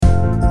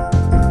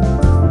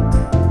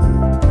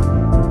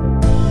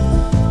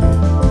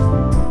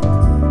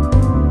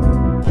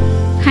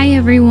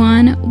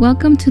everyone.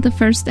 Welcome to the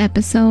first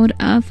episode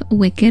of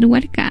Wicked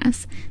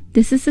Huercas.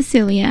 This is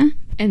Cecilia.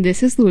 And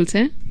this is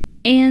Dulce.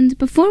 And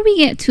before we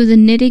get to the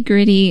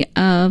nitty-gritty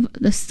of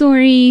the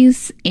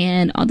stories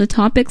and all the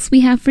topics we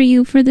have for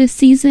you for this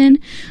season,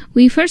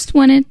 we first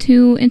wanted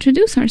to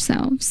introduce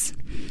ourselves.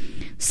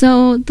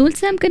 So,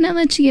 Dulce, I'm going to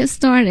let you get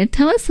started.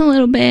 Tell us a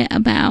little bit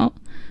about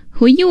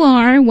who you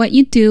are, what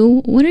you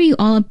do, what are you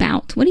all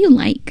about? What do you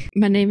like?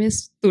 My name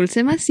is Dulce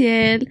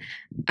Maciel.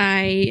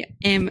 I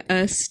am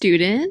a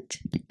student.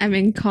 I'm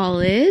in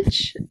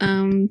college.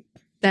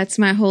 That's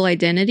my whole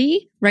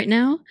identity right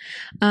now.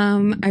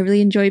 I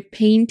really enjoy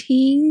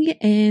painting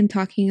and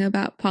talking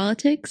about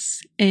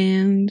politics.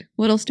 And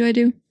what else do I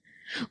do?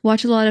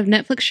 Watch a lot of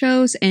Netflix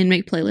shows and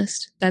make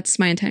playlists. That's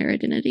my entire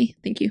identity.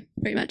 Thank you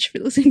very much for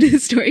listening to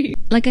this story.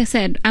 Like I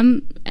said,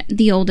 I'm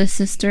the oldest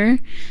sister.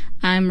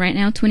 I'm right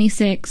now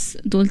 26.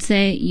 Dulce,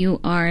 you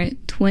are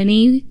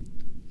 20.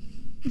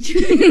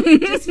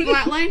 Just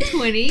flatline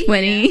 20.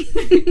 20.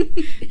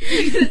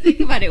 Yeah.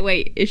 Think about it.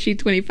 Wait, is she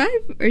 25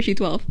 or is she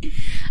 12?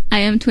 I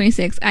am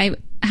 26. I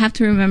have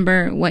to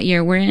remember what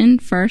year we're in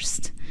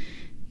first.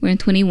 We're in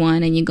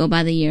 21 and you go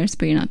by the years,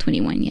 but you're not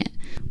 21 yet.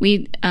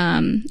 We are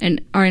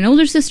an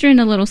older sister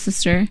and a little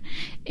sister.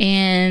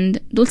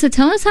 And Dulce,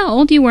 tell us how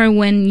old you were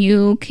when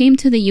you came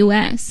to the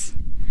U.S.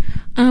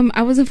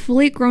 I was a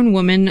fully grown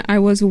woman. I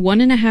was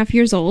 1.5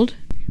 years old.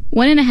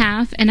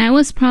 1.5, and I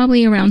was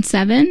probably around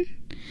 7.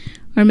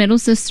 Our middle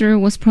sister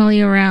was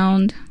probably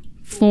around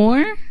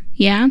 4.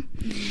 Yeah.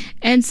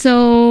 And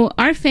so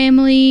our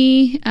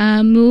family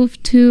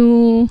moved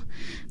to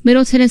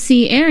Middle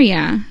Tennessee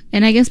area.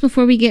 And I guess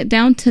before we get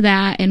down to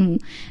that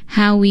and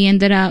how we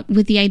ended up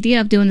with the idea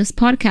of doing this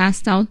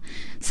podcast, I'll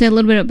say a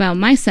little bit about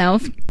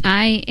myself.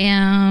 I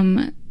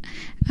am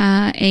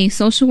a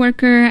social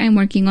worker. I'm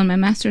working on my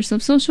master's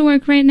of social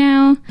work right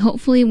now.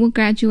 Hopefully we'll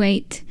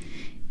graduate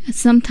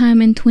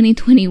sometime in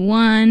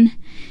 2021.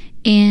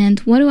 And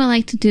what do I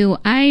like to do?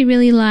 I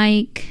really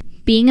like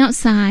being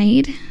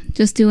outside,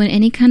 just doing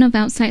any kind of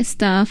outside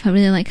stuff. I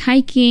really like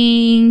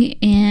hiking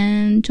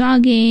and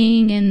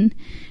jogging and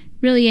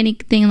really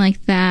anything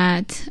like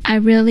that. I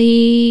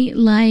really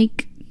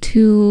like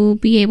to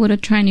be able to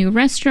try new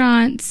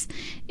restaurants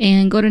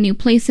and go to new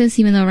places,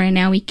 even though right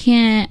now we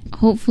can't.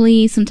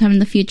 Hopefully sometime in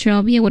the future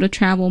I'll be able to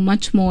travel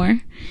much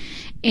more.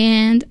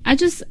 And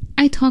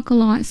I talk a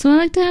lot, so I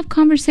like to have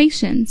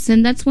conversations,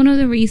 and that's one of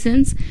the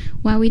reasons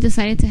why we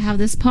decided to have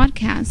this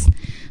podcast.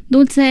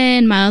 Dulce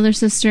and my other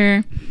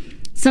sister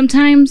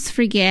sometimes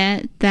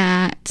forget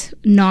that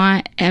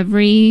not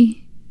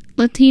every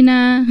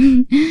Latina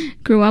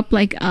grew up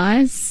like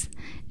us,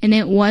 and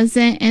it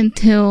wasn't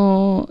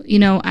until,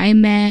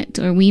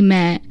 we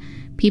met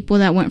people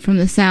that went from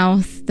the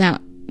South that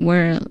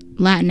were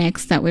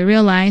Latinx that we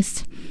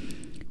realized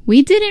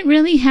we didn't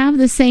really have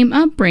the same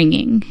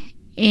upbringing.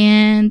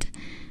 And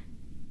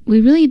we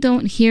really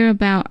don't hear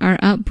about our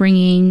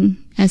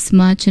upbringing as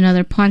much in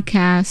other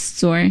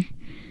podcasts or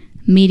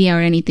media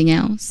or anything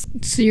else.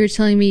 So you're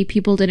telling me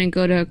people didn't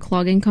go to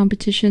clogging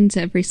competitions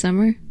every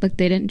summer? Like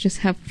they didn't just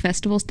have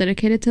festivals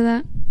dedicated to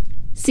that?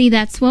 See,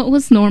 that's what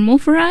was normal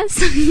for us.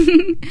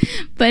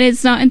 But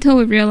it's not until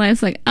we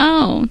realized,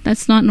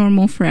 that's not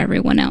normal for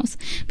everyone else.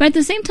 But at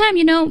the same time,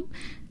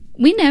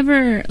 we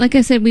never, like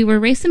I said, we were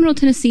raised in Middle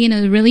Tennessee in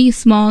a really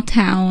small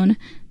town.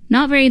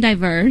 Not very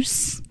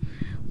diverse.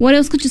 What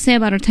else could you say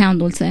about our town,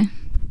 Dulce?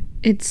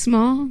 It's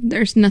small.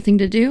 There's nothing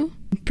to do.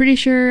 I'm pretty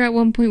sure at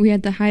one point we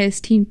had the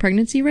highest teen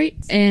pregnancy rate.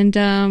 And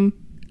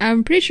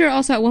I'm pretty sure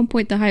also at one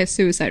point the highest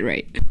suicide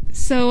rate.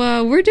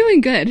 So we're doing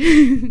good.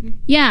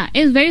 Yeah,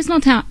 it's a very small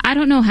town. I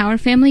don't know how our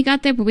family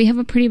got there, but we have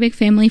a pretty big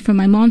family from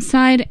my mom's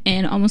side.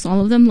 And almost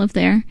all of them live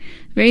there.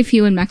 Very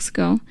few in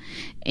Mexico.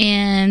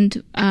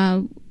 And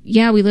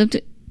we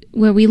lived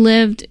where we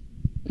lived.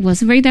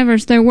 Wasn't very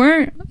diverse. There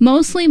were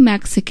mostly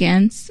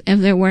Mexicans, if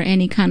there were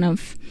any kind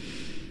of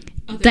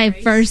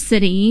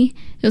diversity.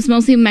 It was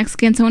mostly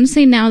Mexicans. I want to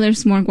say now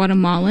there's more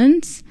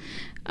Guatemalans.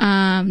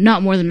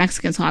 Not more than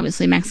Mexicans,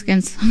 obviously.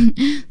 Mexicans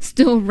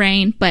still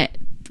reign, but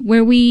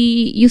where we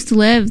used to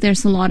live,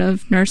 there's a lot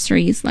of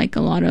nurseries, like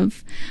a lot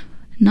of,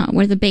 not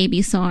where the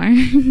babies are,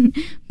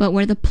 but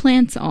where the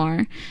plants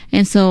are.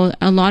 And so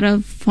a lot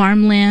of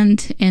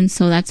farmland, and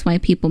so that's why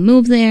people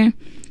move there.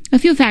 A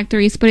few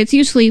factories, but it's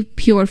usually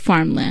pure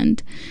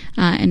farmland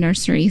and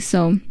nurseries.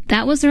 So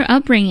that was their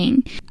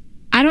upbringing.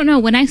 I don't know.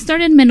 When I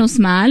started Menos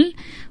Mal,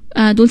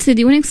 Dulce, do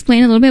you want to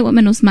explain a little bit what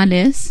Menos Mal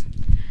is?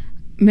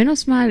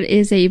 Menos Mal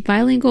is a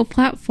bilingual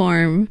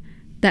platform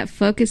that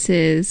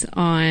focuses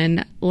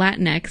on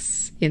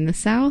Latinx in the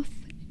South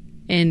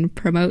and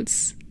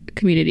promotes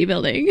community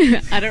building.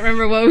 I don't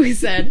remember what we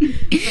said,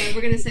 but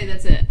we're going to say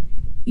that's it.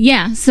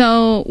 Yeah,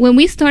 so when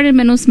we started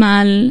Menos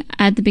Mal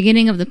at the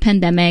beginning of the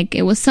pandemic,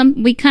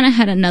 we kind of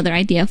had another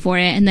idea for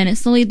it, and then it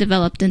slowly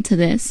developed into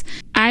this.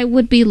 I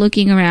would be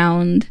looking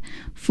around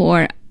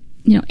for,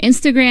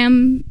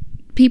 Instagram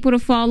people to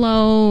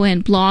follow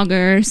and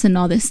bloggers and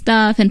all this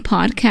stuff and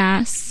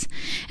podcasts.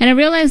 And I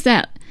realized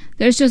that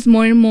there's just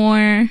more and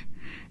more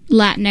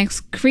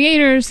Latinx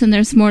creators and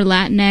there's more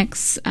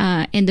Latinx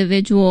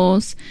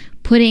individuals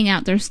putting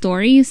out their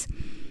stories.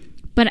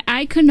 But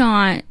I could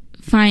not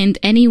find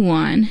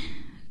anyone,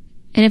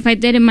 and if I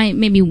did, it might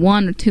maybe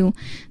one or two,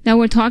 that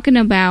were talking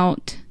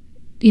about,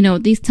 you know,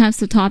 these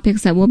types of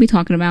topics that we'll be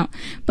talking about,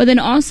 but then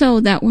also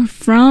that were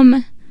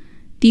from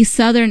these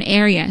southern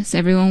areas.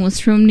 Everyone was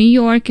from New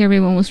York,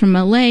 everyone was from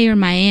LA or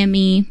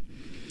Miami,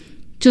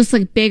 just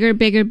like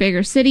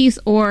bigger cities,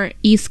 or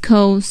East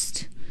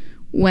Coast,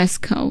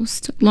 West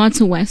Coast,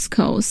 lots of West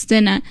Coast.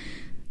 And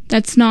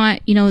that's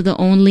not, you know, the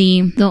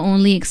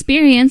only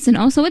experience. And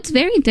also it's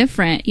very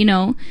different. You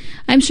know,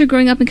 I'm sure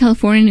growing up in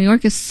California, New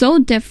York is so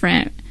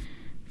different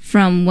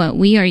from what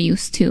we are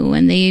used to,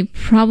 and they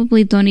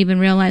probably don't even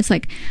realize.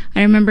 Like,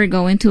 I remember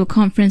going to a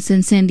conference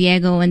in San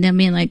Diego and them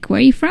being like, where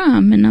are you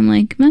from? And I'm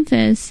like,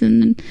 Memphis.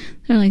 And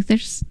they're like,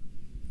 there's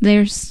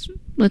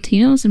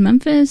Latinos in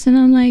Memphis. And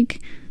I'm like,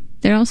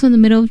 they're also in the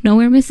middle of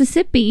nowhere,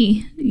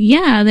 Mississippi.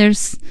 Yeah,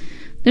 there's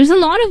a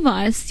lot of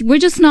us. We're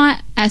just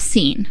not as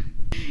seen.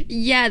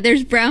 Yeah,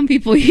 there's brown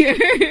people here.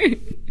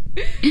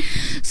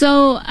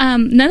 So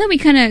now that we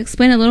kind of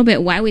explained a little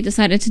bit why we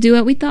decided to do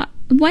it, we thought,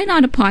 why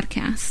not a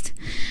podcast?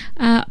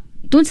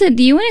 Dulce,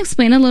 do you want to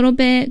explain a little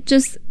bit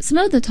just some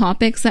of the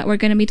topics that we're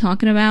going to be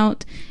talking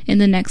about in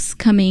the next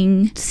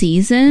coming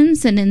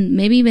seasons? And then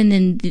maybe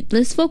even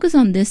let's focus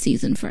on this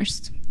season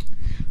first.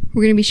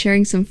 We're going to be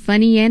sharing some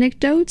funny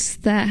anecdotes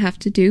that have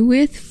to do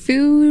with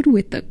food,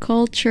 with the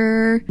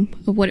culture,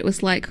 of what it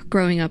was like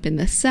growing up in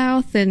the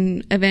South.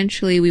 And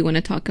eventually we want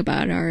to talk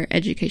about our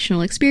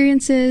educational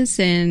experiences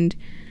and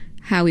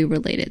how we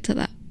relate it to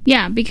that.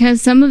 Yeah, because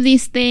some of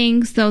these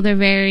things, though they're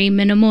very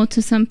minimal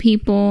to some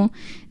people,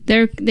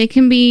 they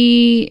can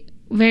be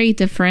very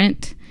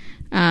different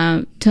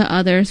to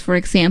others. For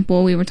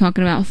example, we were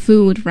talking about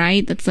food,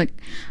 right? That's like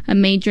a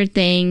major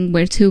thing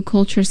where two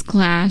cultures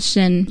clash.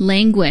 And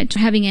language,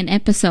 having an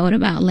episode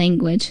about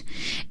language.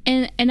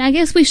 And I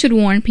guess we should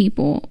warn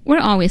people, we're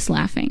always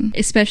laughing.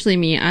 Especially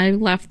me. I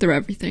laugh through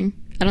everything.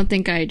 I don't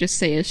think I just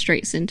say a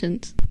straight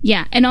sentence.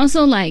 Yeah, and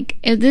also, like,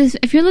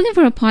 if you're looking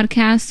for a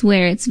podcast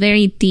where it's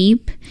very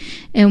deep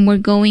and we're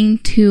going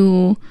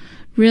to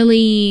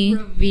really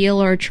reveal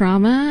our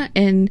trauma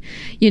and,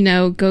 you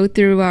know, go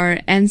through our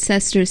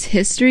ancestors'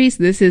 histories,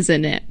 this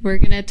isn't it. We're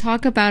going to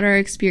talk about our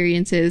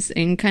experiences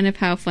and kind of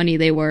how funny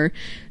they were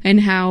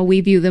and how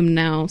we view them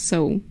now.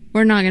 So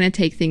we're not going to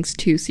take things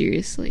too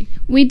seriously.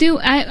 We do.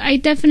 I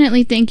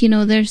definitely think, you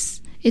know,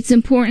 it's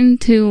important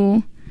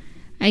to,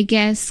 I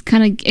guess,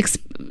 kind of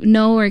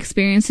know our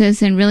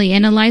experiences and really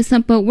analyze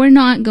them, but we're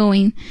not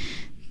going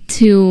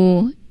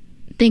to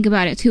think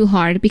about it too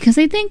hard, because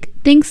I think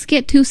things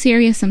get too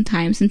serious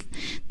sometimes and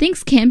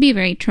things can be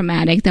very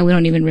traumatic that we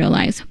don't even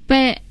realize.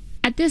 But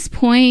at this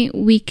point,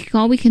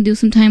 all we can do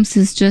sometimes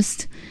is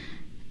just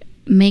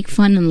make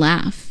fun and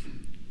laugh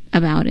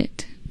about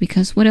it,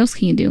 because what else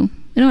can you do?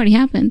 It already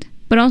happened.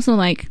 But also,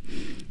 like,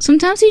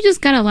 sometimes you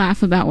just gotta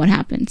laugh about what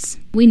happens.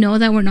 We know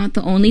that we're not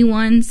the only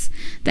ones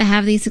that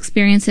have these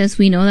experiences.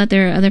 We know that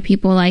there are other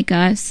people like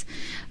us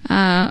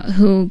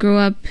who grew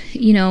up,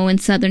 you know, in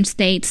southern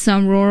states,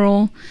 some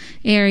rural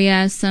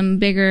areas, some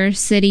bigger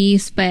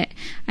cities. But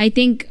I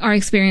think our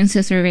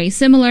experiences are very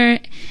similar,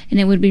 and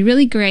it would be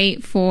really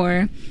great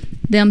for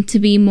them to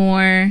be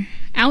more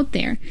out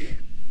there.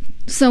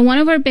 So one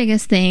of our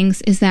biggest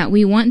things is that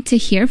we want to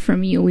hear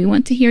from you. We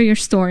want to hear your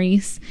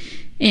stories,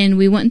 and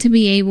we want to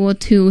be able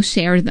to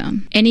share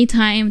them.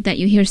 Anytime that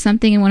you hear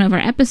something in one of our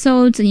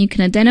episodes and you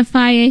can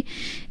identify it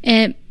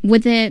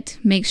with it,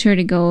 make sure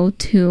to go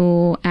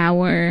to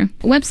our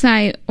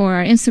website or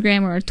our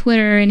Instagram or our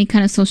Twitter, any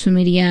kind of social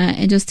media,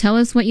 and just tell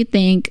us what you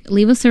think.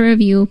 Leave us a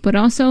review, but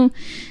also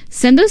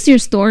send us your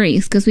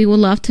stories, because we would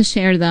love to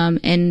share them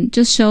and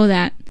just show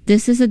that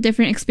this is a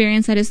different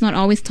experience that is not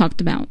always talked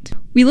about.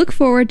 We look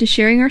forward to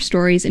sharing our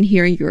stories and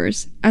hearing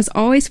yours. As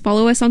always,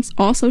 follow us on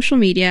all social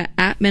media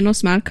at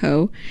Menos Mal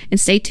Co. and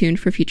stay tuned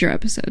for future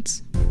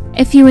episodes.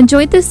 If you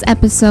enjoyed this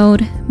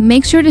episode,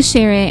 make sure to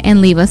share it and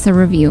leave us a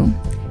review.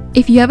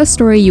 If you have a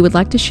story you would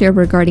like to share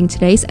regarding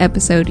today's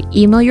episode,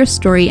 email your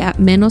story at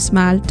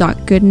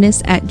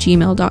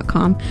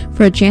menosmal.goodness@gmail.com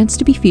for a chance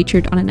to be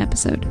featured on an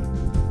episode.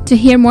 To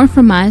hear more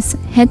from us,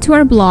 head to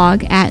our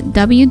blog at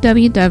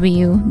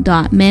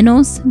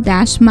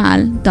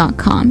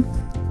www.menos-mal.com.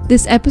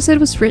 This episode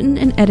was written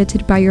and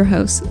edited by your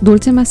hosts,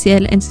 Dulce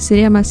Maciel and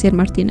Cecilia Maciel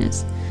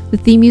Martinez. The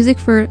theme music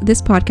for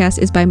this podcast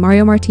is by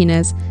Mario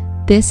Martinez.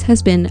 This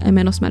has been a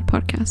Menos Mal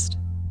podcast.